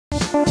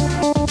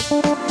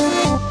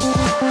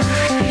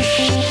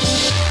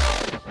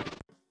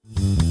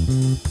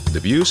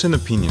views and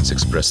opinions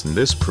expressed in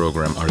this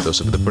program are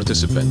those of the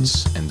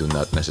participants and do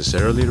not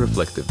necessarily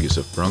reflect the views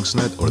of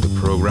BronxNet or the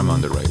program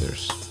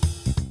underwriters.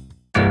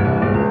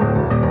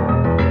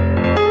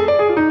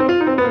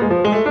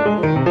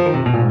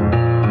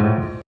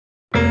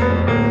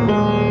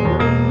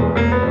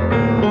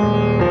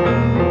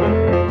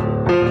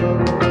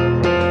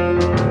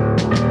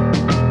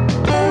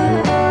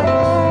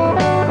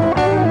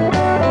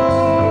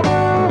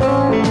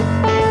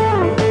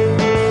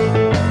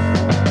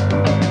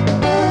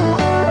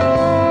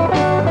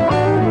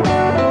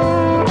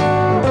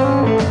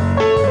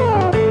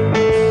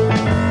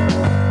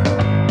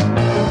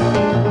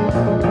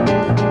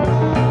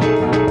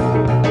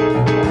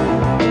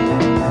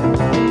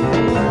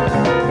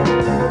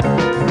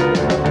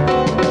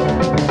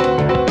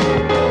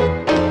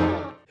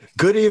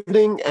 Good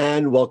evening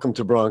and welcome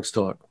to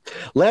BronxTalk.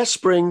 Last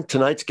spring,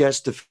 tonight's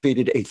guest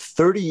defeated a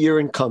 30-year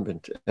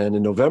incumbent, and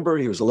in November,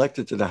 he was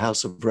elected to the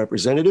House of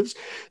Representatives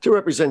to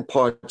represent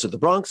parts of the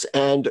Bronx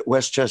and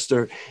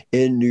Westchester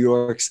in New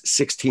York's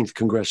 16th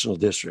Congressional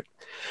District.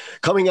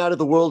 Coming out of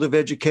the world of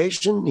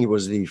education, he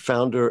was the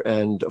founder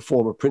and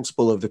former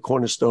principal of the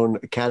Cornerstone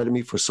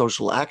Academy for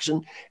Social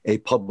Action, a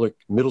public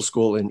middle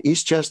school in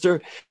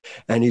Eastchester,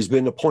 and he's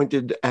been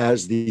appointed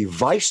as the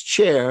vice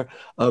chair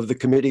of the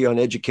Committee on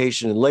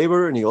Education and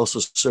Labor, and he also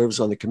serves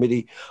on the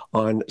Committee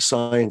on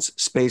Science,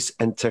 Space,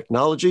 and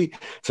Technology.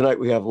 Tonight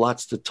we have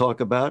lots to talk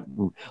about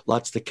and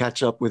lots to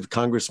catch up with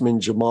Congressman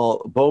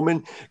Jamaal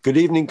Bowman. Good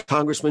evening,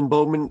 Congressman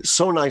Bowman.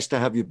 So nice to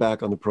have you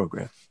back on the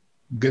program.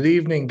 Good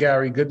evening,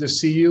 Gary. Good to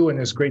see you, and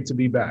it's great to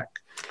be back.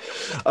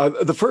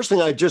 The first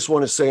thing I just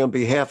want to say on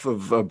behalf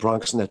of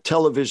BronxNet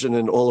Television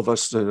and all of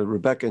us,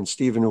 Rebecca and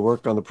Stephen, who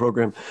worked on the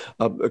program,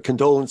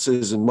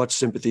 condolences and much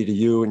sympathy to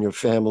you and your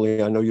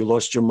family. I know you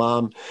lost your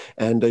mom,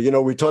 and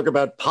we talk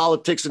about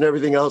politics and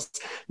everything else.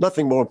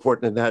 Nothing more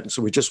important than that, and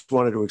so we just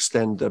wanted to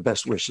extend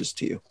best wishes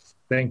to you.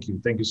 Thank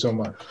you. Thank you so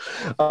much.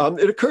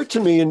 It occurred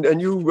to me,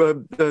 and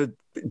you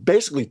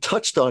basically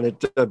touched on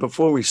it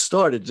before we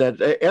started,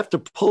 that after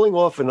pulling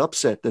off an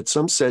upset that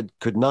some said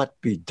could not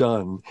be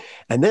done,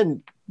 and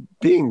then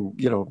being,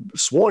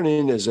 sworn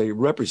in as a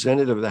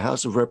representative of the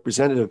House of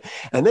Representatives,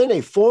 and then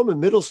a former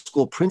middle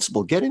school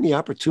principal getting the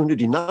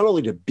opportunity not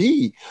only to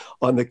be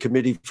on the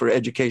Committee for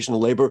Education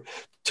and Labor,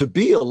 to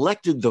be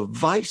elected the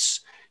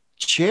vice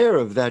chair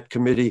of that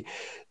committee.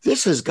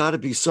 This has got to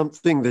be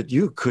something that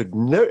you could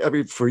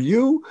never, for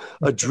you,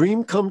 a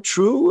dream come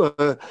true.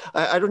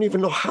 I don't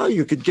even know how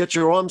you could get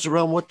your arms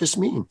around what this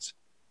means.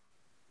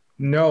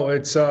 No,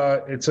 it's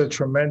a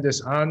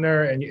tremendous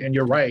honor, and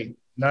you're right.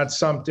 Not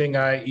something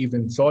I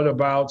even thought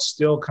about,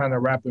 still kind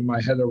of wrapping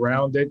my head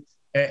around it.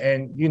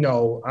 And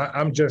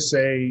I'm just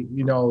a,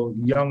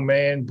 young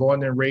man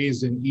born and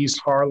raised in East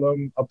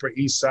Harlem, Upper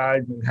East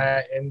Side,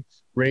 Manhattan,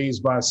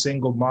 raised by a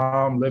single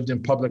mom, lived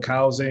in public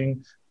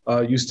housing,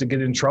 used to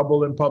get in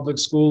trouble in public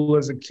school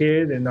as a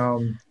kid, and,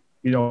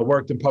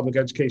 worked in public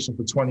education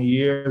for 20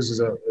 years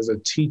as a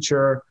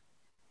teacher,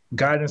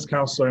 guidance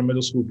counselor, and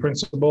middle school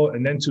principal.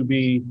 And then to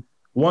be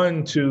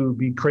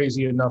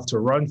crazy enough to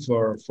run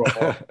for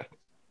office,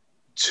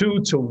 2,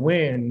 to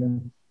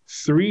win,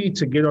 3,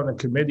 to get on a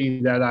committee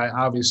that I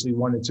obviously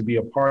wanted to be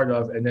a part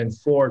of, and then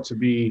 4, to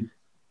be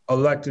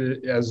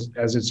elected as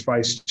its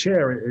vice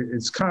chair.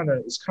 It's kind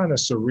of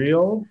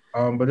surreal,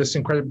 but it's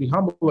incredibly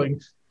humbling.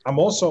 I'm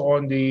also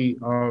on the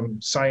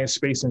Science,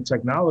 Space, and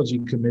Technology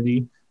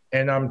Committee,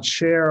 and I'm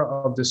chair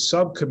of the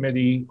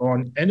subcommittee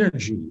on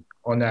energy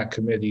on that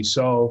committee.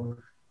 So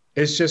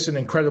it's just an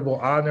incredible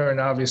honor and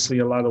obviously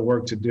a lot of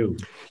work to do.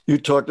 You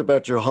talked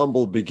about your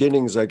humble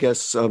beginnings. I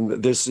guess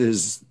this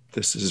is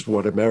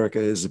what America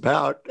is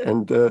about.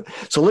 And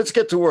so let's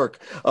get to work.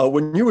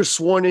 When you were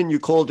sworn in, you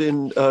called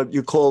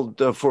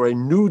for a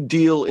new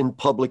deal in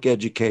public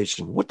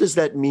education. What does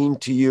that mean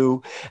to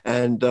you?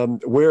 And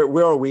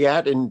where are we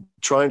at in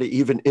trying to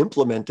even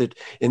implement it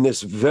in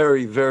this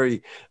very,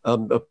 very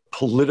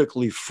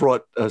politically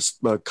fraught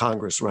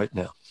Congress right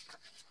now?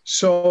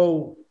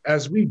 So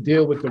as we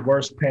deal with the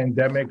worst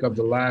pandemic of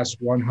the last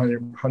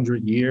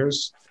 100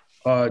 years,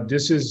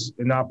 this is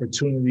an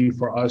opportunity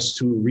for us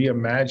to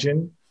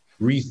reimagine,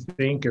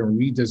 rethink, and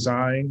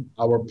redesign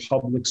our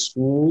public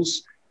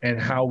schools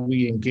and how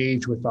we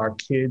engage with our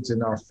kids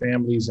and our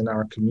families and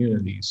our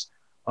communities.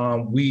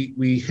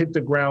 We hit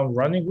the ground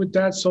running with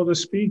that, so to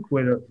speak,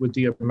 with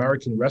the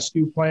American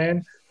Rescue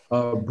Plan,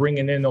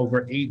 bringing in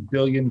over $8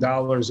 billion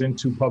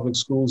into public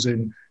schools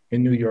in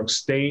New York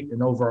State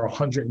and over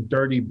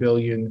 $130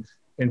 billion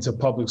into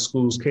public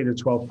schools,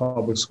 K-12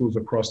 public schools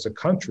across the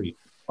country.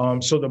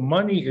 So the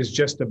money is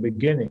just the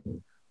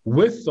beginning.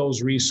 With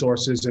those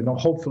resources and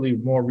hopefully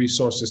more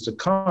resources to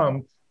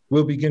come,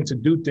 we'll begin to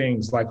do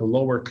things like a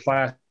lower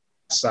class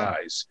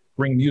size,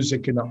 bring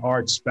music and the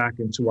arts back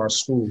into our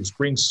schools,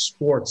 bring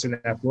sports and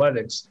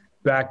athletics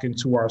back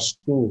into our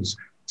schools,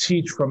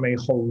 teach from a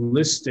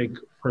holistic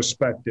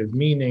perspective,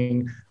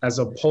 meaning as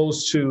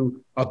opposed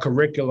to a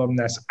curriculum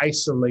that's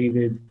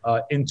isolated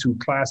into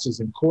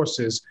classes and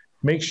courses,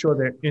 make sure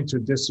they're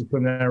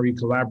interdisciplinary,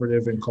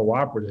 collaborative, and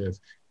cooperative,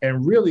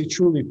 and really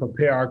truly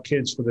prepare our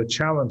kids for the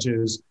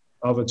challenges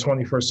of a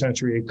 21st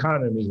century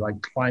economy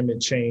like climate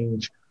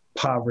change,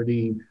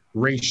 poverty,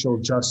 racial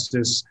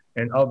justice,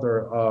 and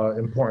other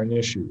important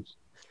issues.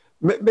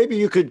 Maybe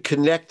you could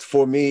connect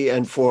for me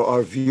and for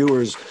our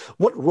viewers.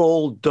 What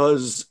role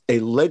does a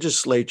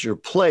legislature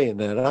play in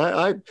that?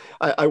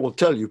 I will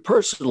tell you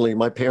personally,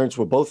 my parents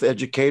were both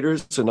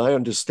educators, and I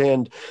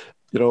understand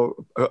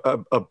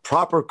a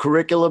proper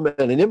curriculum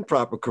and an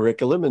improper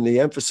curriculum, and the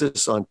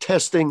emphasis on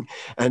testing,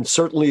 and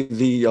certainly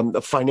the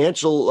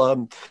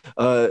financial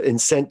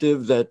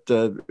incentive that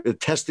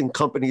testing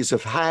companies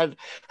have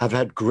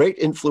had great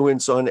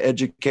influence on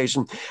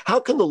education. How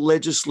can the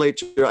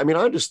legislature, I mean,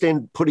 I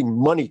understand putting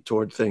money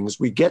toward things,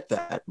 we get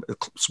that,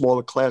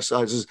 smaller class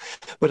sizes,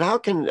 but how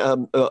can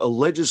a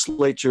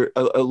legislator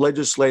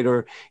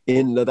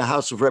in the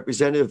House of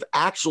Representatives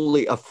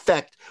actually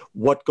affect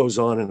what goes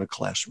on in a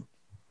classroom?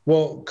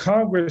 Well,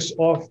 Congress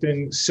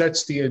often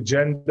sets the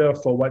agenda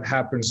for what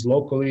happens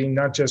locally,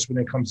 not just when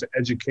it comes to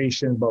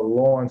education, but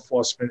law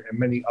enforcement and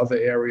many other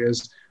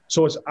areas.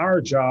 So it's our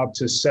job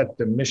to set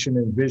the mission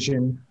and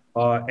vision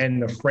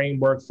and the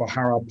framework for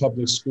how our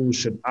public schools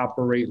should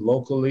operate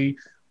locally.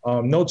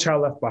 No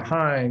Child Left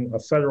Behind, a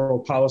federal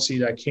policy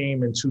that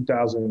came in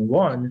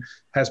 2001,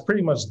 has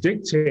pretty much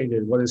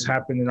dictated what has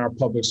happened in our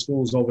public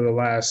schools over the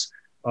last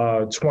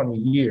 20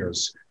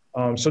 years.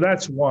 So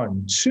that's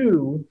one.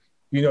 Two,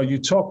 you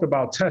talked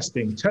about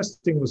testing.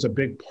 Testing was a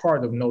big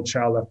part of No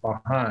Child Left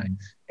Behind,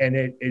 and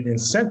it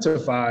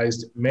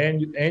incentivized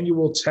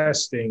annual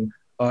testing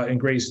in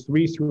grades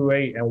 3 through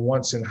 8 and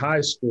once in high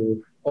school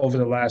over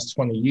the last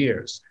 20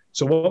 years.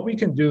 So what we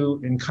can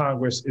do in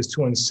Congress is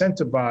to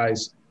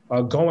incentivize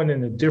going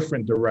in a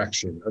different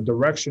direction, a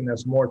direction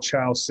that's more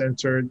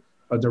child-centered,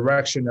 a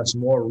direction that's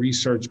more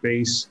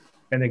research-based,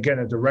 and again,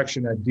 a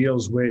direction that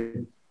deals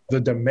with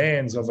the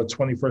demands of a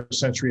 21st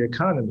century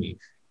economy.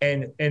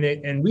 And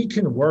we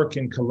can work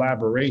in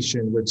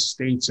collaboration with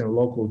states and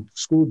local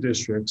school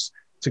districts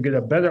to get a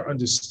better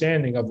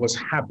understanding of what's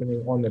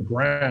happening on the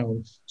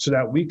ground so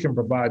that we can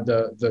provide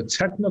the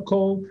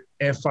technical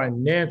and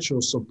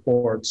financial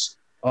supports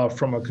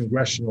from a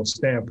congressional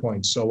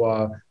standpoint.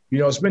 So,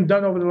 it's been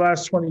done over the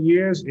last 20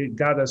 years. It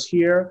got us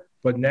here.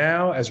 But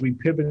now, as we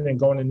pivot and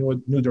go in a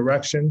new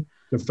direction,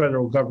 the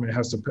federal government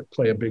has to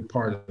play a big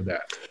part of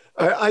that.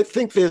 I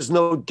think there's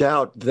no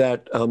doubt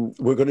that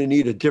we're going to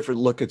need a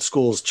different look at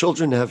schools.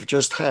 Children have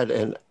just had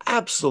an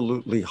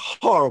absolutely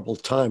horrible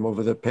time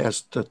over the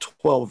past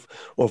 12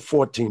 or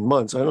 14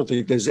 months. I don't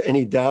think there's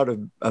any doubt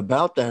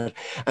about that.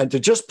 And to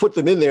just put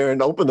them in there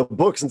and open the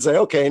books and say,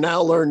 okay,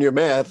 now learn your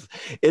math,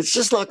 it's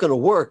just not going to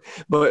work.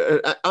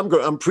 But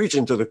I'm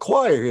preaching to the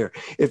choir here.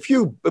 If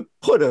you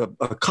put a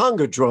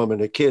conga drum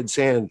in a kid's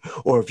hand,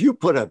 or if you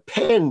put a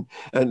pen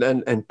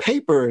and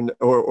paper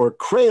or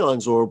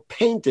crayons or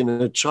paint in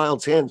a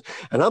child's hands,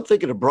 and I'm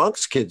thinking of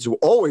Bronx kids who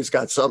always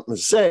got something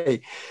to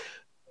say,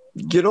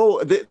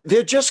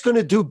 they're just going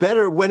to do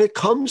better when it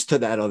comes to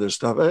that other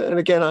stuff. And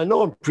again, I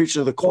know I'm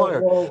preaching to the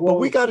choir, but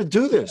we got to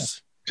do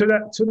this. To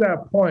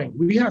that point,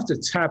 we have to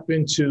tap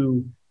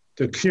into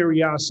the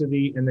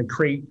curiosity and the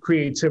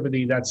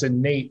creativity that's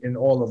innate in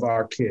all of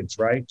our kids,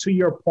 right? To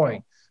your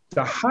point,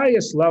 the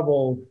highest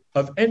level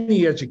of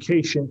any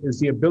education is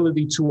the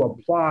ability to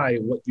apply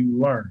what you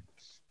learn.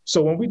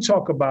 So when we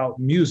talk about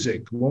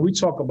music, when we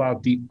talk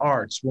about the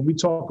arts, when we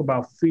talk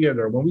about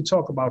theater, when we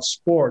talk about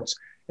sports,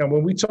 and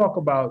when we talk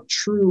about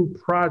true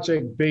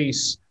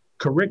project-based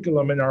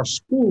curriculum in our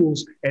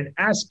schools and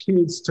ask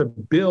kids to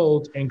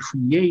build and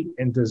create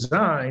and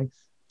design,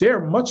 they're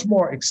much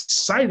more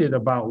excited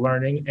about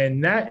learning,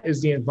 and that is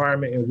the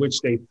environment in which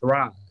they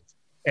thrive.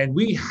 And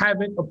we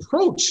haven't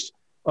approached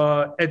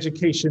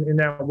education in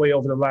that way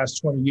over the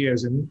last 20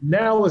 years. And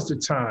now is the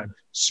time,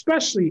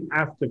 especially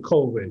after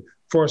COVID,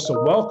 for us to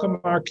welcome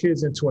our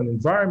kids into an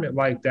environment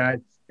like that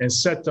and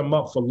set them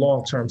up for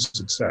long-term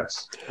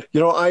success.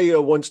 I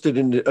once did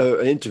an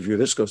interview,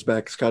 this goes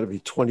back, it's got to be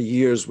 20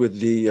 years,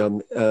 with the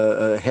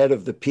head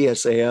of the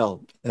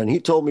PSAL. And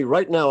he told me,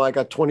 right now, I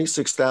got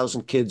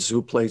 26,000 kids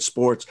who play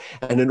sports.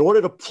 And in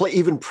order to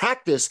even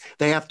practice,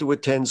 they have to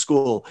attend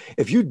school.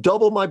 If you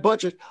double my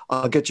budget,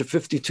 I'll get you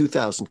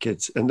 52,000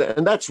 kids. And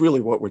that's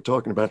really what we're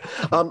talking about.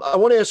 I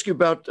want to ask you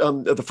about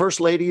the First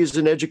Lady is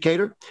an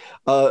educator.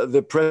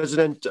 The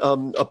president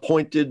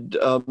appointed,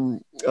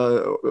 and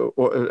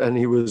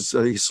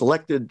he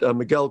selected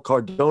Miguel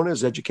Cardona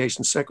as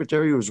education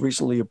secretary, who was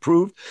recently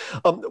approved.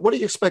 What do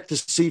you expect to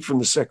see from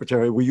the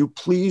secretary? Were you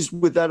pleased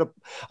with that?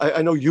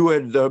 I know you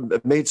had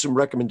made some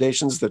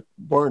recommendations that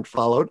weren't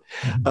followed,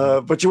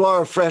 but you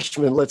are a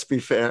freshman, let's be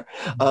fair.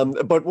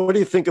 But what do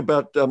you think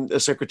about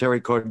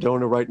Secretary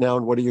Cardona right now,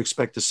 and what do you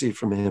expect to see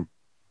from him?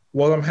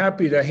 Well, I'm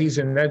happy that he's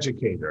an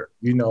educator.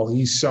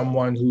 He's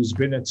someone who's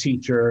been a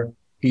teacher.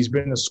 He's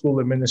been a school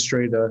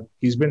administrator.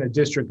 He's been a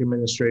district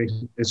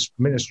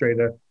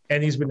administrator,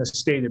 and he's been a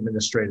state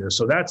administrator.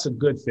 So that's a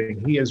good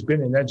thing. He has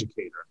been an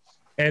educator.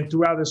 And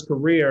throughout his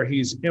career,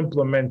 he's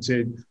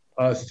implemented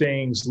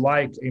things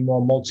like a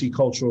more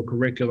multicultural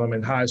curriculum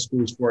in high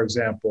schools, for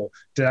example,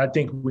 that I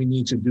think we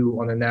need to do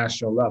on a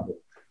national level.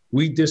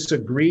 We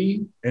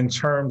disagree in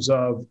terms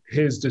of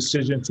his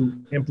decision to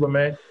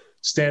implement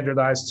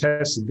standardized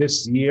tests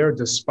this year,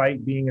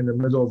 despite being in the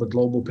middle of a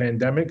global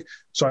pandemic.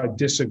 So I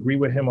disagree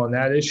with him on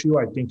that issue.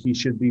 I think he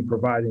should be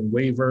providing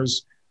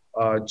waivers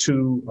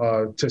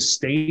to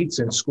states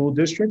and school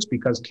districts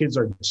because kids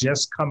are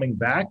just coming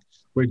back.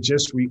 We're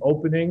just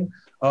reopening.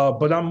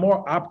 But I'm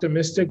more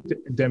optimistic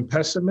than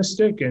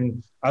pessimistic.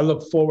 And I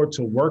look forward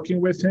to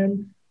working with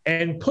him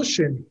and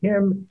pushing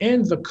him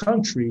and the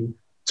country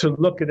to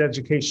look at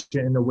education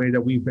in the way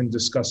that we've been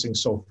discussing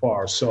so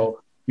far.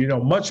 So, you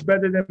know, much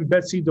better than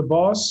Betsy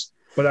DeVos.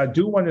 But I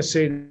do want to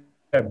say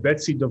that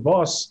Betsy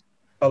DeVos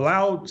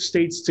allowed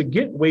states to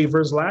get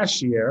waivers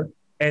last year.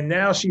 And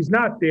now she's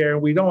not there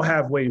and we don't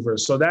have waivers.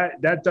 So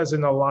that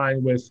doesn't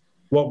align with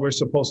what we're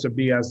supposed to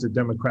be as the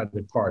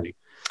Democratic Party.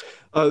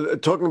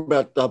 Talking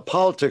about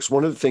politics,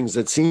 one of the things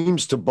that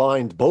seems to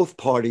bind both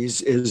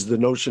parties is the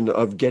notion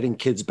of getting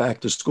kids back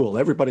to school.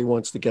 Everybody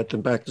wants to get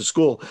them back to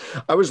school.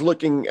 I was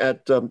looking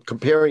at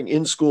comparing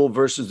in-school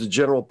versus the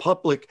general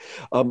public.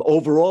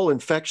 Overall,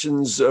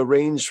 infections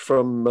range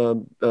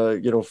from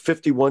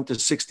 51 to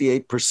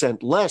 68%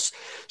 less.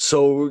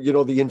 So, you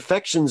know, the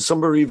infections,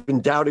 some are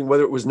even doubting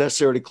whether it was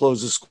necessary to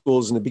close the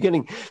schools in the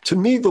beginning. To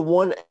me, the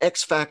one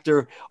X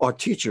factor are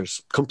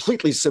teachers.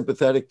 Completely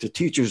sympathetic to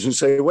teachers who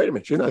say, wait a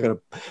minute, you're not going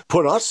to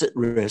put us at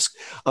risk.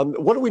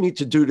 What do we need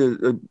to do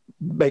to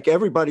make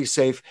everybody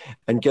safe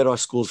and get our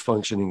schools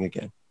functioning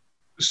again?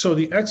 So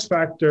the X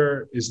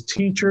factor is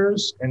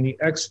teachers, and the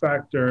X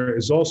factor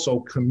is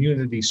also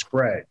community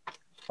spread.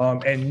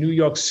 And New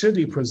York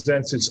City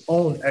presents its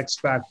own X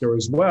factor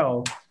as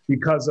well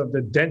because of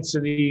the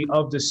density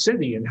of the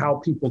city and how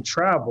people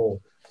travel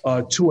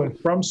to and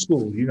from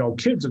school. You know,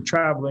 kids are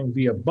traveling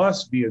via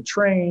bus, via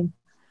train,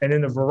 and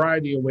in a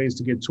variety of ways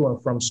to get to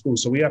and from school.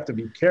 So we have to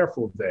be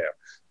careful there.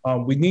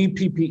 We need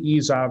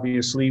PPEs,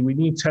 obviously. We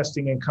need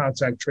testing and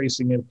contact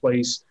tracing in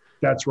place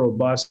that's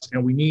robust.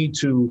 And we need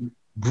to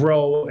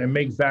grow and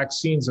make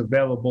vaccines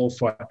available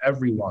for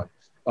everyone.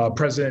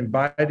 President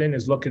Biden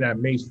is looking at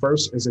May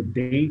 1st as a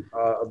date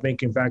of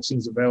making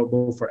vaccines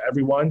available for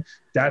everyone.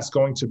 That's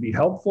going to be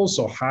helpful.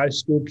 So high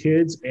school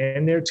kids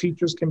and their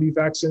teachers can be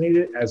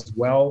vaccinated as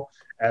well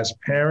as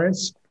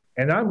parents.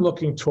 And I'm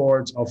looking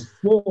towards a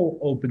full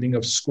opening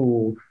of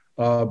school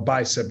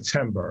by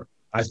September.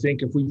 I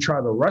think if we try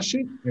to rush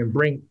it and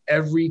bring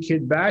every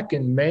kid back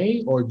in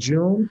May or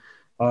June,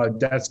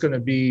 that's not going to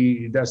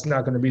be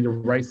the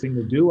right thing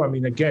to do. I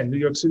mean, again, New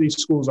York City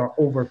schools are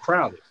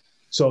overcrowded.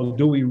 So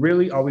are we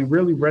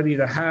really ready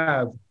to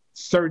have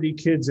 30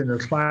 kids in a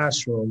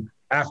classroom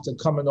after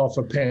coming off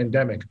a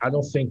pandemic? I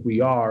don't think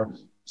we are.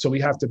 So we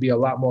have to be a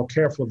lot more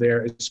careful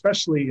there,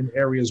 especially in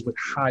areas with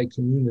high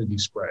community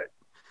spread.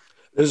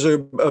 There's a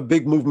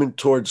big movement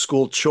towards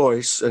school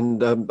choice,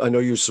 and I know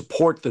you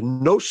support the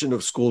notion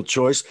of school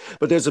choice,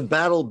 but there's a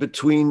battle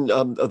between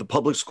the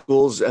public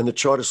schools and the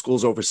charter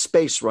schools over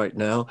space right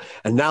now.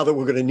 And now that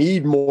we're going to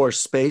need more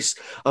space,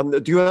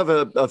 do you have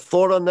a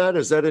thought on that?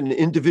 Is that an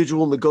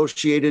individual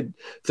negotiated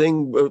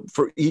thing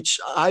for each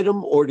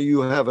item, or do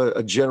you have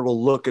a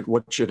general look at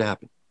what should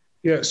happen?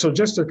 Yeah, so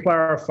just to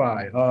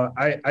clarify,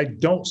 I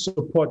don't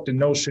support the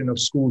notion of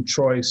school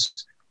choice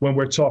when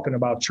we're talking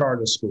about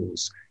charter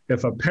schools.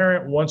 If a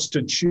parent wants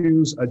to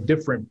choose a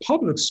different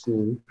public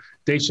school,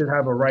 they should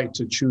have a right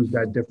to choose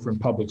that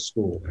different public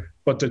school.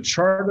 But the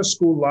charter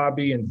school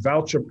lobby and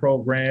voucher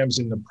programs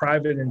and the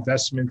private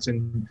investments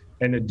and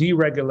the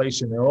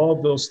deregulation and all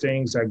of those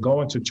things that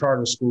go into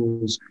charter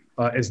schools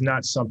is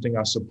not something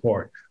I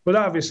support. But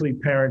obviously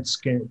parents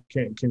can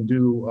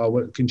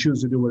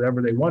choose to do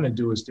whatever they want to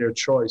do. It's their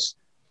choice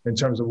in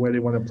terms of where they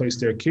want to place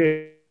their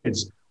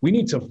kids. We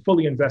need to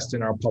fully invest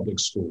in our public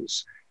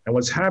schools. And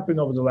what's happened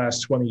over the last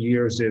 20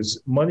 years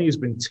is money has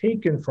been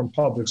taken from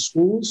public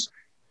schools,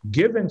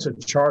 given to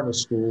charter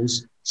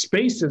schools.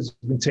 Space has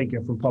been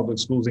taken from public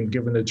schools and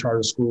given to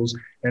charter schools,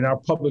 and our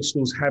public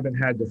schools haven't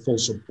had the full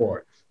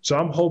support. So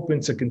I'm hoping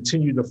to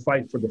continue to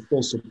fight for the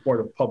full support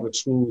of public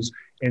schools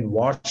in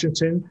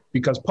Washington,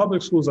 because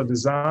public schools are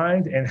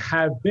designed and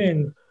have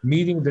been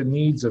meeting the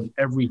needs of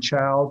every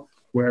child,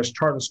 whereas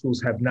charter schools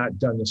have not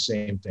done the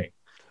same thing.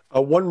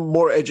 One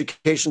more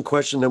education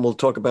question, then we'll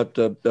talk about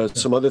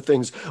some other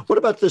things. What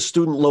about the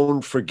student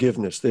loan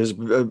forgiveness? There's,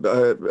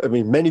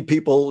 many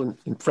people,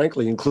 and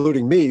frankly,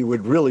 including me,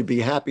 would really be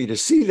happy to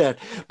see that.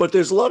 But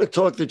there's a lot of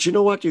talk that, you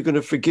know what, you're going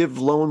to forgive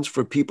loans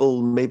for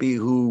people maybe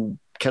who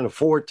can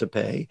afford to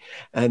pay,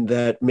 and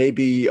that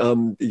maybe,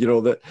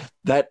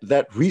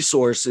 that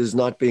resource is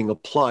not being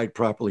applied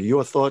properly.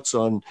 Your thoughts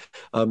on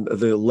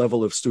the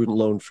level of student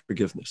loan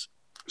forgiveness?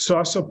 So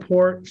I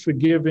support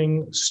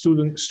forgiving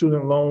student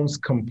loans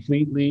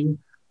completely.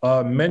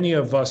 Many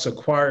of us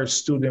acquired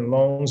student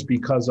loans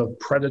because of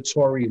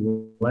predatory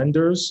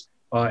lenders,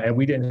 and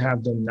we didn't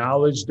have the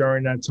knowledge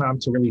during that time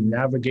to really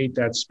navigate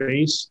that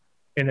space.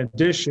 In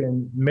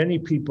addition, many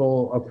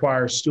people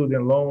acquire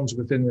student loans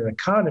within an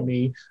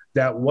economy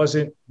that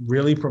wasn't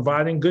really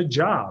providing good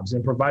jobs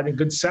and providing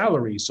good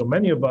salaries. So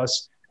many of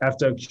us,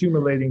 after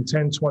accumulating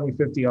 10, 20,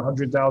 50,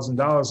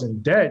 $100,000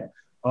 in debt,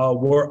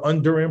 were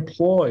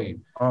underemployed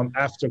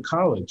after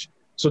college.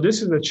 So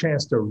this is a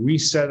chance to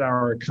reset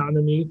our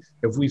economy.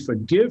 If we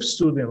forgive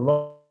student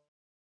loans,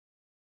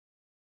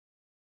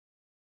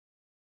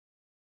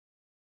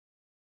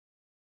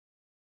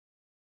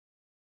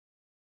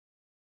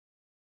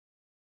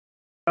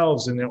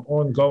 in their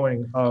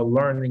ongoing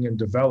learning and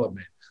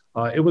development.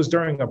 It was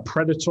during a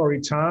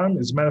predatory time.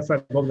 As a matter of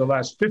fact, over the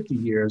last 50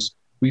 years,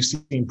 we've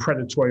seen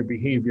predatory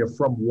behavior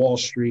from Wall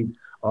Street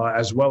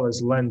as well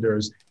as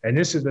lenders. And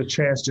this is a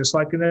chance, just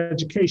like in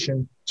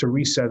education, to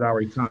reset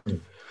our economy.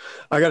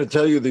 I got to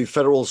tell you, the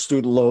federal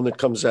student loan that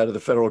comes out of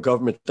the federal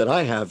government that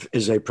I have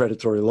is a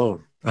predatory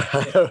loan.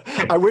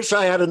 I wish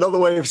I had another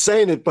way of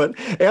saying it, but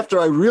after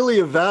I really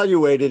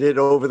evaluated it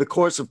over the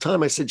course of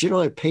time, I said,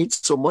 I paid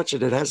so much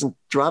and it hasn't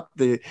dropped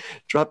the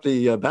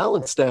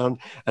balance down.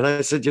 And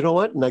I said, you know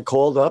what? And I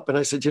called up and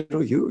I said,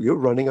 you're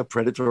running a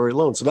predatory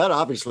loan. So that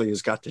obviously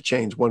has got to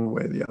change one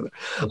way or the other.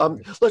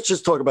 Let's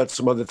just talk about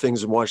some other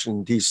things in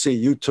Washington, D.C.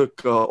 You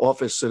took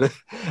office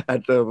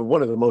at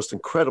one of the most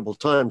incredible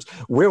times.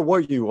 Where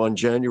were you on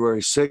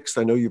January 6th?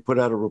 I know you put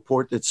out a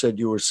report that said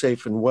you were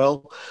safe and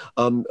well.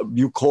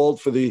 You called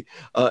for the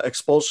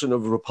expulsion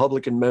of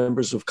Republican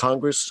members of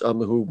Congress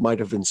who might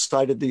have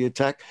incited the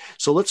attack.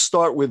 So let's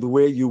start with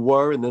where you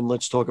were, and then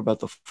let's talk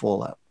about the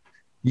fallout.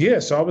 Yeah,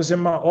 so I was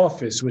in my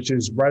office, which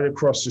is right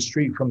across the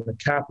street from the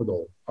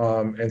Capitol.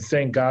 And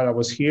thank God I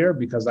was here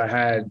because I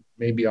had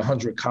maybe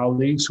 100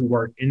 colleagues who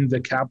were in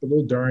the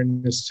Capitol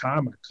during this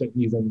time. I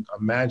couldn't even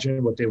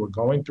imagine what they were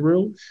going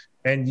through.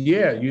 And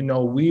yeah,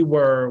 we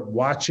were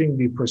watching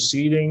the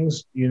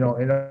proceedings,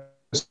 on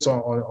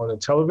the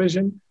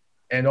television.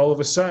 And all of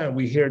a sudden,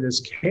 we hear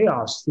this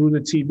chaos through the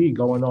TV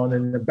going on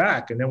in the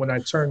back. And then when I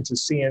turn to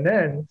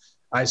CNN,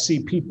 I see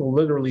people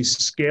literally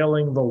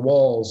scaling the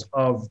walls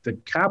of the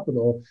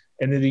Capitol.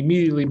 And it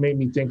immediately made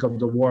me think of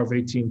the War of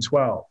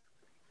 1812.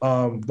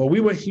 But we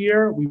were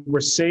here. We were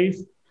safe.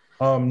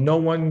 No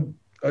one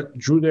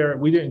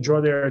we didn't draw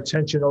their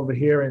attention over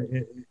here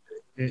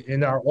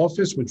in our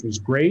office, which was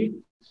great.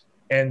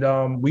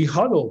 And we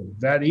huddled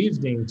that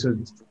evening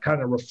to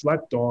kind of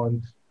reflect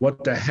on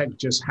what the heck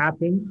just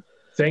happened.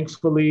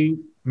 Thankfully,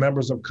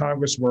 members of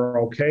Congress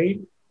were okay,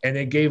 and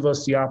it gave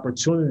us the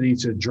opportunity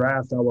to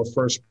draft our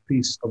first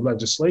piece of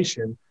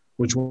legislation,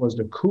 which was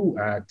the COO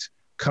Act,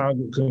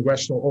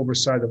 Congressional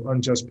Oversight of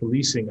Unjust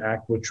Policing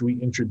Act, which we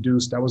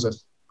introduced. That was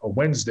a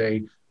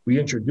Wednesday. We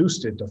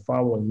introduced it the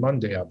following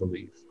Monday, I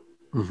believe.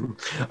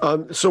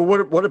 Mm-hmm. So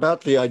what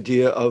about the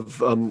idea of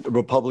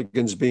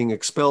Republicans being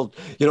expelled?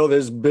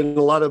 There's been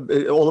a lot of,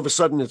 all of a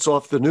sudden it's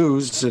off the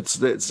news.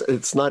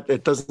 It's not,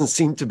 it doesn't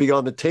seem to be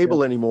on the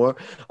table anymore.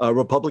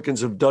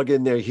 Republicans have dug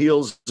in their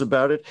heels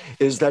about it.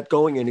 Is that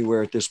going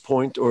anywhere at this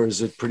point, or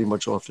is it pretty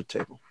much off the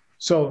table?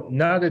 So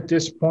not at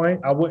this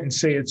point. I wouldn't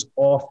say it's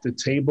off the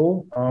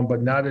table,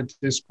 but not at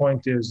this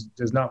point.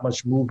 There's not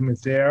much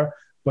movement there.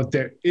 But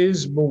there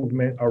is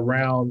movement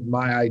around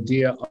my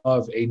idea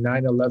of a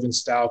 9/11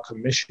 style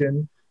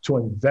commission to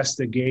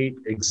investigate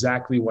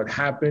exactly what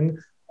happened.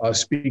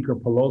 Speaker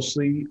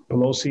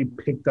Pelosi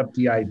picked up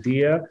the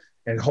idea,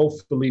 and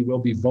hopefully we'll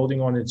be voting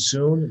on it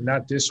soon.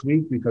 Not this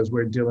week because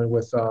we're dealing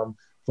with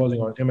voting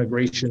on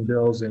immigration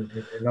bills and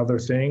other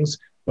things.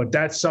 But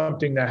that's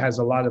something that has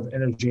a lot of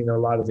energy and a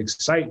lot of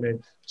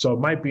excitement. So it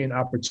might be an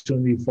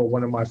opportunity for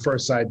one of my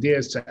first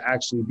ideas to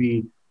actually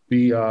be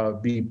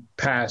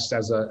passed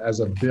as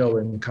a bill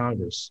in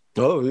Congress.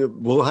 Oh,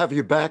 we'll have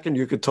you back and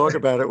you could talk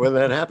about it when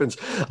that happens.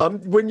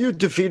 When you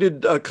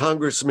defeated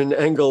Congressman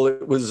Engel,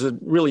 it was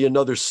really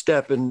another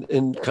step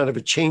in kind of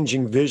a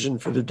changing vision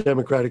for the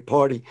Democratic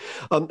Party.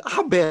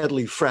 How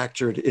badly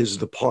fractured is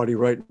the party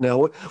right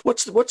now?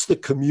 What's the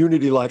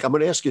community like? I'm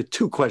going to ask you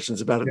two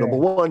questions about it. Yeah. Number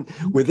one,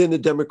 within the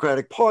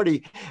Democratic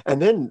Party,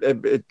 and then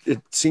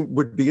it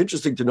would be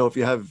interesting to know if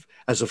you have,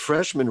 as a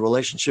freshman,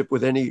 relationship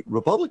with any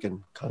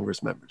Republican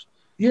Congress members.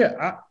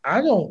 Yeah,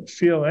 I don't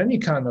feel any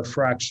kind of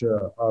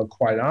fracture,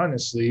 quite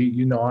honestly.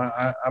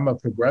 I'm a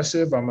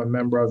progressive. I'm a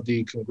member of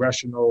the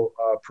Congressional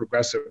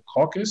Progressive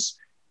Caucus,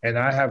 and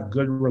I have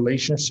good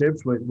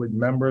relationships with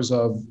members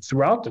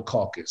throughout the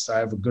caucus. I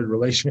have a good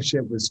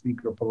relationship with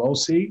Speaker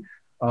Pelosi,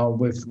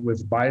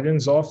 with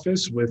Biden's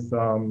office, with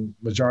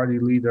Majority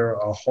Leader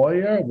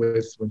Hoyer,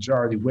 with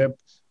Majority Whip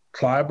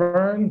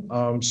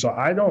Clyburn. So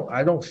I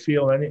don't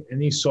feel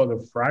any sort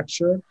of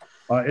fracture.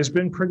 It's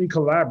been pretty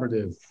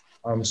collaborative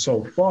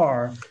so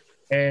far,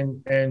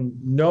 and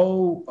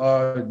no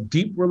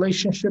deep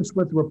relationships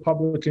with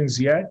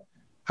Republicans yet.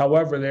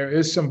 However, there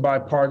is some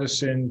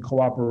bipartisan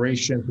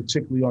cooperation,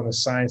 particularly on the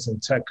Science and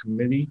Tech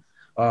Committee.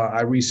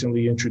 I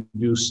recently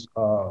introduced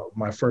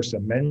my first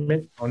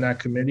amendment on that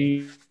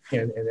committee,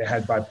 and it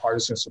had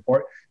bipartisan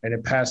support, and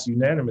it passed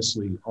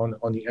unanimously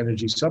on the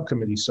Energy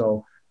Subcommittee.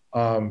 So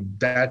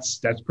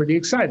that's pretty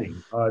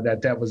exciting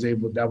that was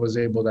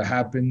able to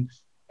happen.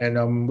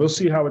 And we'll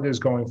see how it is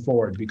going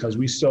forward, because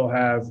we still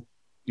have,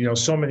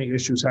 so many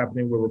issues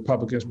happening with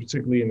Republicans,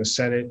 particularly in the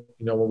Senate.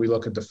 When we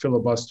look at the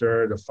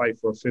filibuster, the fight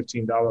for a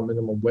 $15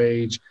 minimum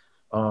wage,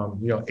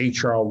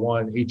 HR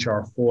 1,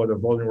 HR 4, the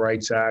Voting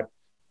Rights Act.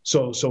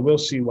 So we'll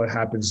see what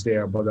happens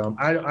there. But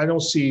I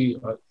don't see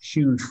a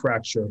huge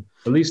fracture,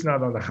 at least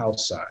not on the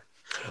House side.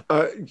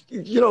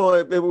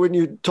 When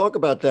you talk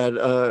about that,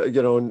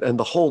 and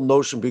the whole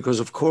notion, because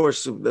of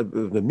course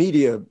the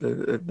media,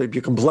 maybe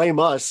you can blame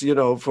us,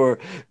 for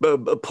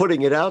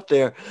putting it out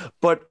there,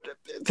 but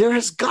there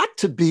has got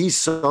to be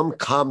some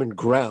common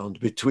ground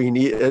between,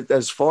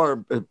 as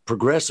far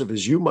progressive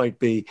as you might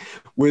be,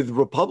 with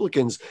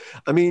Republicans.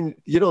 I mean,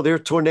 there are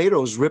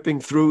tornadoes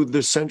ripping through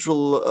the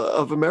central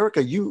of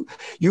America. You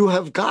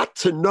have got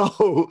to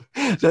know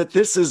that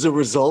this is a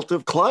result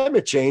of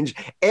climate change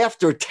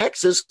after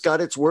Texas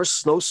got its worst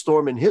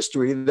snowstorm in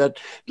history that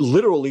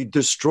literally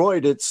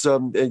destroyed its,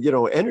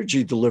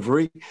 energy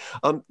delivery.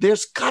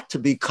 There's got to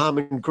be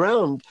common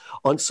ground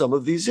on some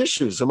of these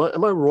issues. Am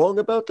I wrong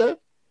about that?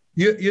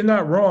 You're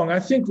not wrong.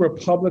 I think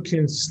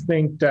Republicans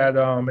think that,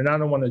 and I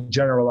don't want to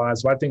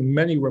generalize, but I think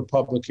many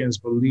Republicans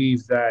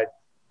believe that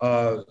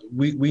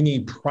we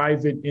need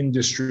private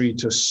industry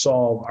to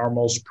solve our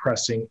most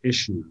pressing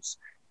issues.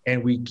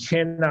 And we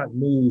cannot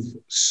move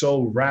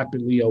so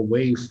rapidly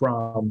away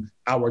from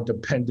our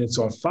dependence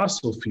on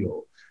fossil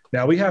fuel.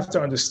 Now, we have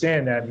to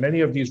understand that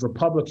many of these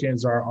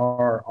Republicans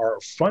are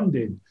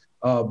funded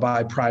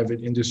by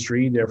private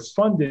industry. They're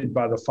funded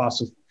by the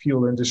fossil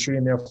fuel industry,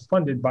 and they're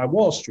funded by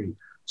Wall Street.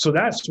 So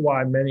that's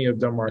why many of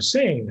them are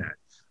saying that.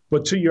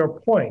 But to your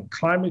point,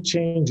 climate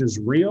change is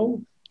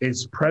real.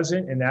 It's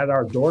present and at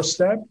our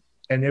doorstep.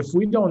 And if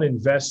we don't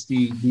invest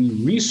the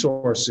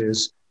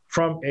resources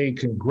from a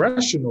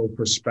congressional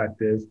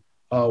perspective,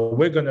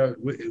 we're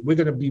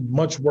gonna be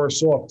much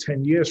worse off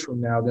 10 years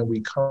from now than we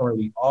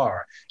currently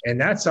are. And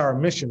that's our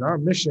mission. Our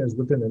mission is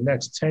within the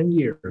next 10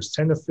 years,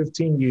 10 to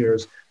 15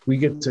 years, we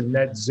get to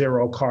net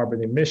zero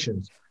carbon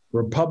emissions.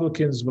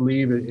 Republicans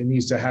believe it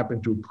needs to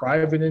happen through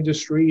private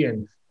industry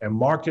and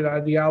market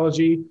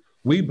ideology.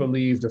 We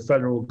believe the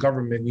federal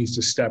government needs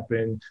to step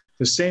in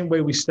the same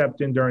way we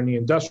stepped in during the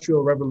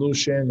Industrial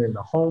Revolution and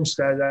the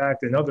Homestead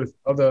Act and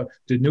the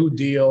New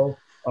Deal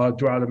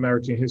throughout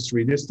American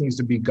history. This needs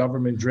to be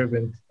government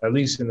driven, at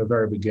least in the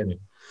very beginning.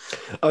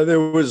 There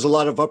was a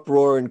lot of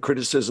uproar and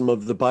criticism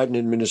of the Biden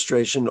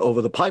administration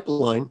over the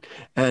pipeline.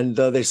 And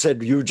they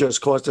said, you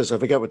just cost us, I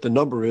forget what the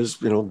number is,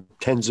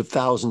 tens of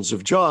thousands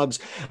of jobs.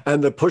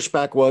 And the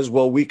pushback was,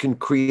 well, we can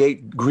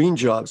create green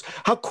jobs.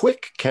 How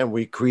quick can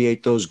we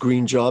create those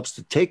green jobs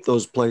to take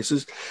those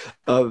places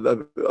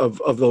of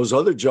those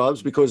other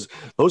jobs? Because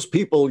those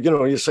people,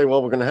 you say,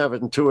 well, we're going to have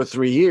it in 2 or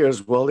 3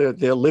 years. Well,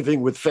 they're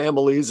living with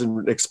families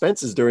and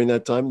expenses during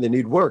that time. They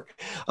need work.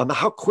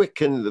 How quick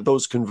can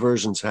those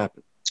conversions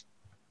happen?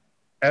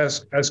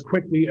 As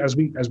quickly as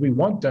we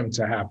want them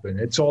to happen.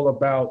 It's all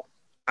about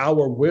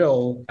our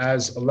will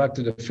as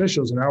elected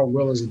officials and our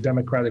will as a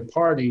Democratic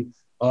Party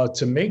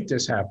to make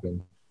this happen.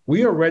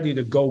 We are ready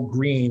to go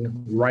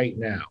green right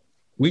now.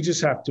 We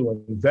just have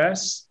to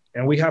invest,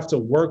 and we have to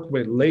work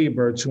with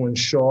labor to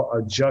ensure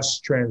a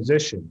just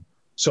transition.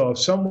 So if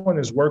someone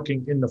is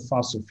working in the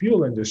fossil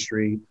fuel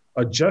industry,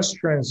 a just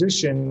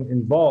transition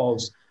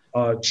involves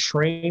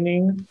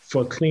training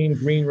for clean,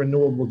 green,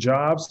 renewable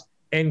jobs,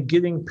 and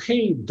getting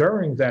paid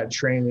during that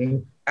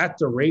training at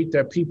the rate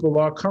that people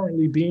are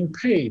currently being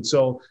paid.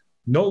 So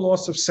no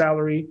loss of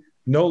salary,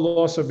 no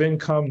loss of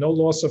income, no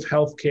loss of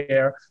health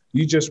care.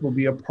 You just will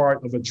be a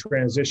part of a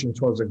transition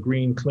towards a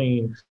green,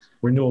 clean,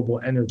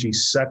 renewable energy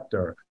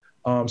sector.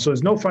 So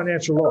there's no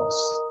financial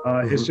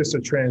loss. It's just a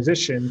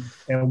transition.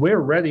 And we're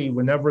ready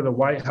whenever the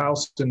White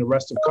House and the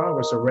rest of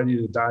Congress are ready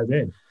to dive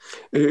in.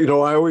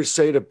 I always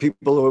say to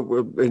people who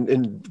are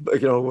in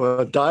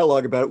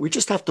dialogue about it, we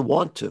just have to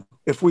want to.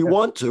 If we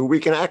want to, we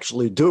can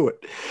actually do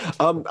it.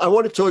 I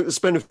want to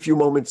spend a few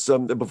moments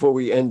before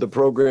we end the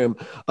program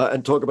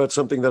and talk about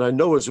something that I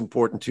know is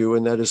important to you,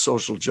 and that is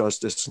social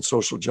justice and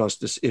social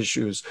justice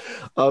issues.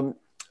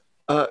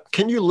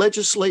 Can you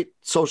legislate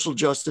social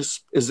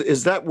justice?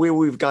 Is that where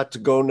we've got to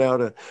go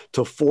now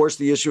to force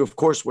the issue? Of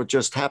course, what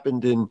just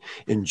happened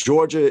in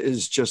Georgia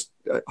is just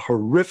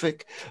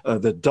horrific.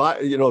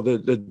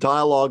 The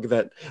dialogue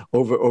that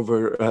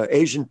over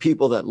Asian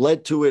people that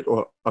led to it,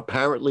 or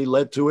apparently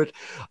led to it.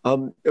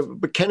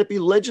 But can it be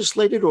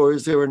legislated, or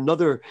is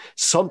there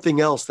something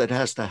else that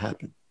has to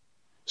happen?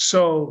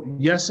 So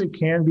yes, it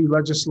can be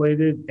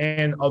legislated,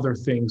 and other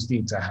things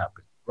need to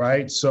happen,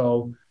 right?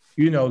 So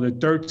the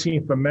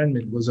 13th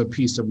Amendment was a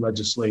piece of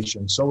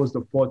legislation. So was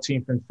the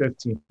 14th and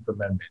 15th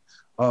Amendment.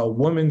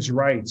 Women's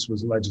rights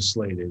was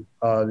legislated.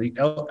 The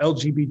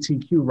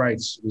LGBTQ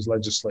rights was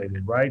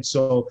legislated, right?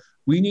 So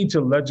we need to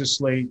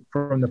legislate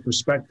from the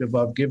perspective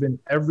of giving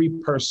every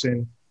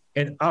person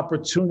an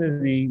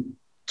opportunity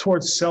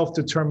towards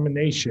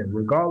self-determination,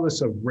 regardless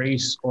of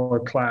race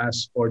or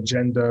class or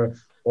gender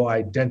or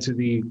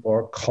identity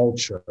or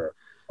culture.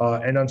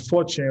 And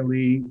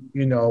unfortunately,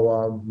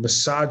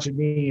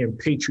 misogyny and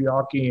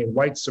patriarchy and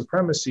white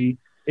supremacy,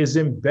 is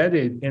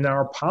embedded in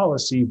our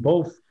policy,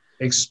 both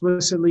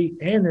explicitly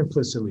and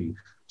implicitly.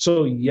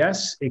 So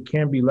yes, it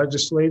can be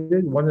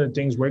legislated. One of the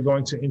things we're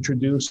going to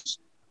introduce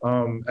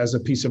as a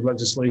piece of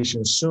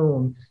legislation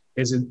soon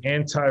is an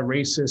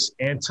anti-racist,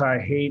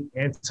 anti-hate,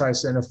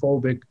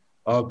 anti-xenophobic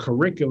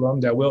curriculum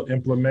that we'll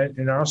implement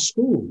in our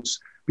schools.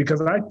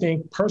 Because I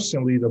think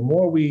personally, the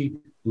more we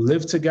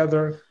live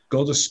together,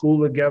 go to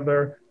school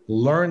together,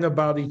 learn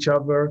about each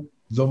other,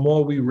 the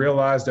more we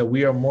realize that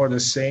we are more the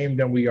same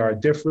than we are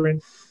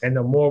different, and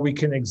the more we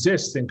can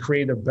exist and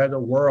create a better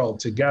world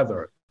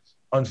together.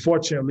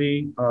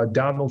 Unfortunately,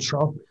 Donald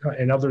Trump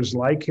and others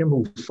like him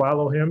who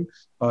follow him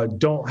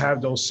don't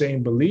have those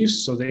same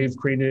beliefs. So they've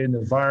created an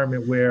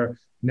environment where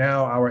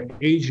now our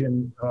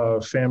Asian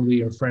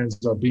family and friends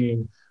are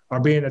being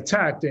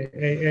attacked.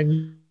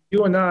 And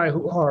you and I,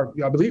 who are,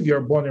 I believe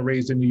you're born and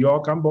raised in New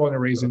York. I'm born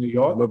and raised in New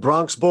York. I'm a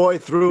Bronx boy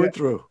through and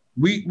through.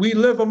 We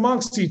live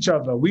amongst each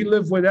other. We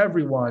live with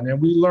everyone, and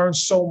we learn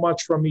so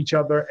much from each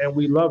other, and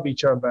we love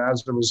each other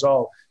as a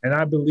result. And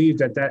I believe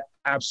that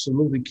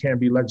absolutely can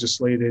be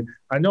legislated.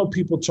 I know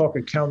people talk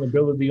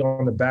accountability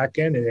on the back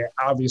end, and there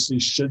obviously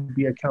should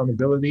be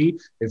accountability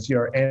if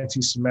you're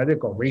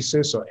anti-Semitic or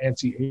racist or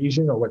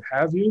anti-Asian or what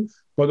have you.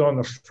 But on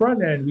the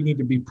front end, we need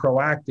to be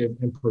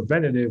proactive and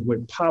preventative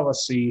with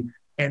policy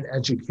and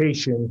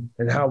education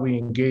and how we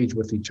engage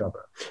with each other.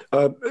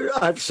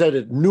 I've said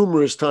it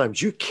numerous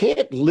times. You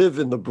can't live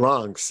in the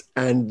Bronx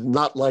and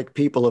not like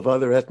people of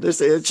other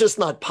ethnicities. It's just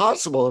not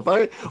possible. If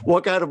I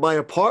walk out of my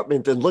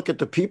apartment and look at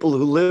the people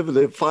who live in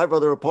the 5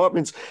 other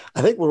apartments,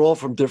 I think we're all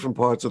from different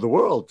parts of the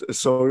world.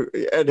 So,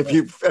 and if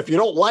you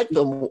don't like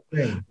them,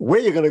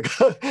 where are you going to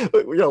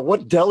go?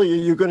 What deli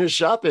are you going to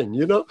shop in?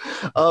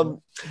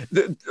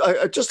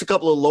 Just a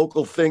couple of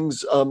local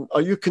things.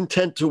 Are you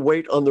content to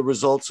wait on the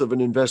results of an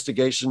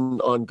investigation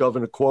on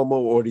Governor Cuomo,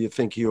 or do you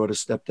think he ought to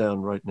step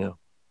down right now?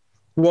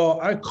 Well,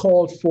 I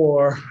called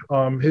for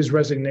his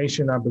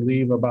resignation, I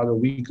believe, about a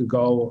week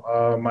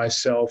ago.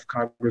 Myself,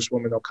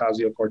 Congresswoman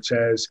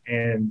Ocasio-Cortez,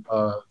 and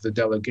the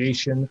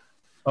delegation,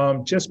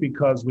 just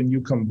because when you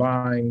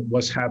combine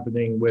what's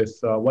happening with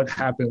what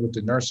happened with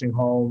the nursing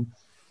home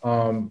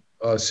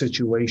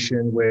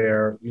situation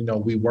where,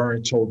 we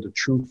weren't told the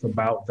truth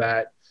about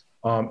that,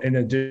 in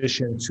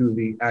addition to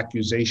the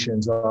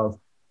accusations of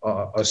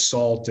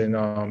assault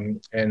and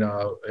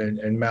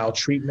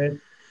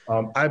maltreatment.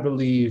 I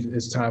believe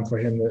it's time for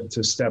him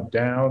to step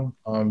down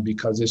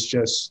because it's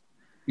just,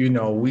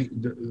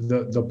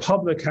 the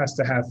public has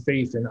to have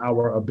faith in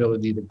our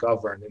ability to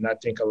govern. And I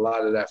think a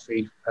lot of that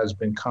faith has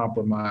been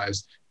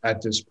compromised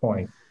at this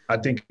point. I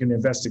think an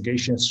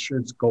investigation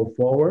should go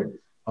forward.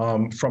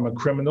 From a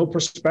criminal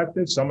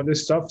perspective, some of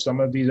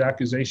these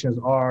accusations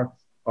are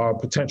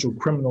potential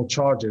criminal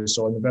charges.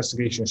 So an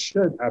investigation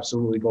should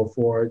absolutely go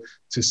forward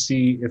to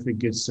see if it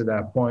gets to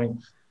that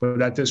point.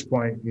 But at this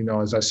point,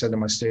 as I said in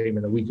my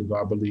statement a week ago,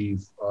 I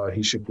believe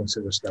he should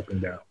consider stepping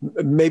down.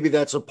 Maybe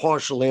that's a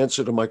partial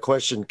answer to my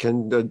question.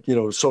 Can,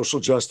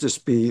 social justice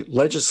be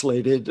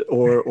legislated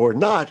or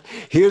not?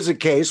 Here's a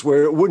case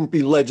where it wouldn't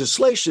be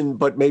legislation,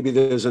 but maybe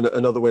there's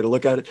another way to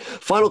look at it.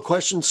 Final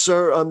question,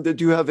 sir. Do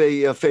you have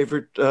a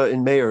favorite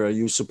in mayor? Are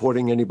you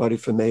supporting anybody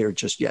for mayor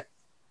just yet?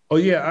 Oh,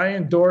 yeah, I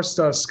endorsed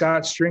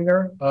Scott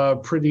Stringer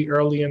pretty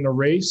early in the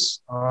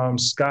race.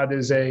 Scott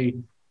is a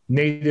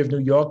native New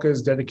Yorker,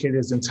 has dedicated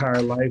his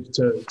entire life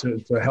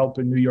to help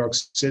in New York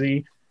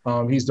City.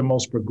 He's the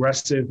most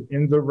progressive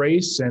in the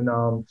race, and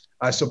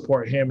I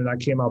support him, and I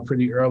came out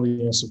pretty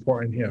early in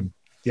supporting him.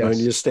 Yes.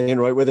 And you're staying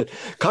right with it.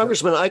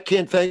 Congressman, I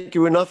can't thank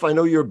you enough. I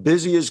know you're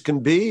busy as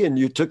can be, and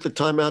you took the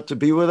time out to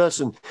be with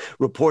us and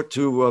report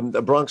to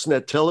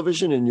BronxNet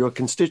Television and your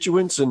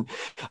constituents. And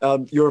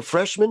you're a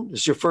freshman.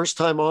 It's your first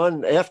time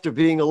on after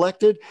being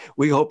elected.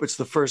 We hope it's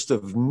the first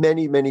of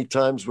many, many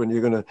times when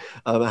you're going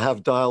to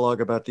have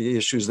dialogue about the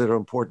issues that are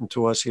important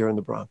to us here in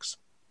the Bronx.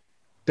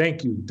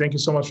 Thank you. Thank you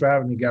so much for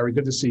having me, Gary.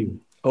 Good to see you.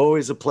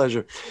 Always a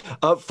pleasure.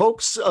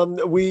 Folks,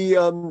 we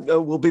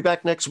will be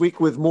back next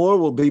week with more.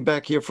 We'll be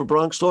back here for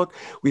Bronx Talk.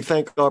 We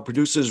thank our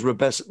producers,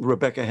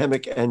 Rebecca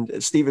Hemick and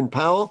Stephen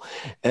Powell.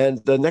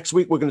 And next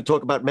week, we're going to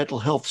talk about mental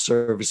health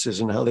services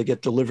and how they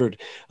get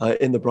delivered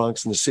in the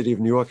Bronx and the city of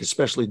New York,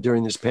 especially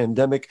during this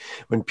pandemic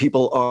when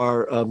people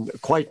are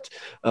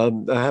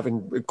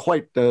having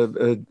quite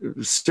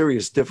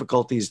serious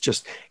difficulties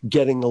just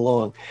getting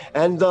along.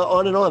 And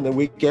on. The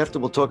week after,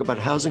 we'll talk about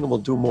housing and we'll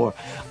do more.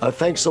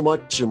 Thanks so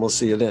much, and we'll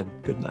see you then.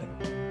 Good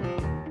night.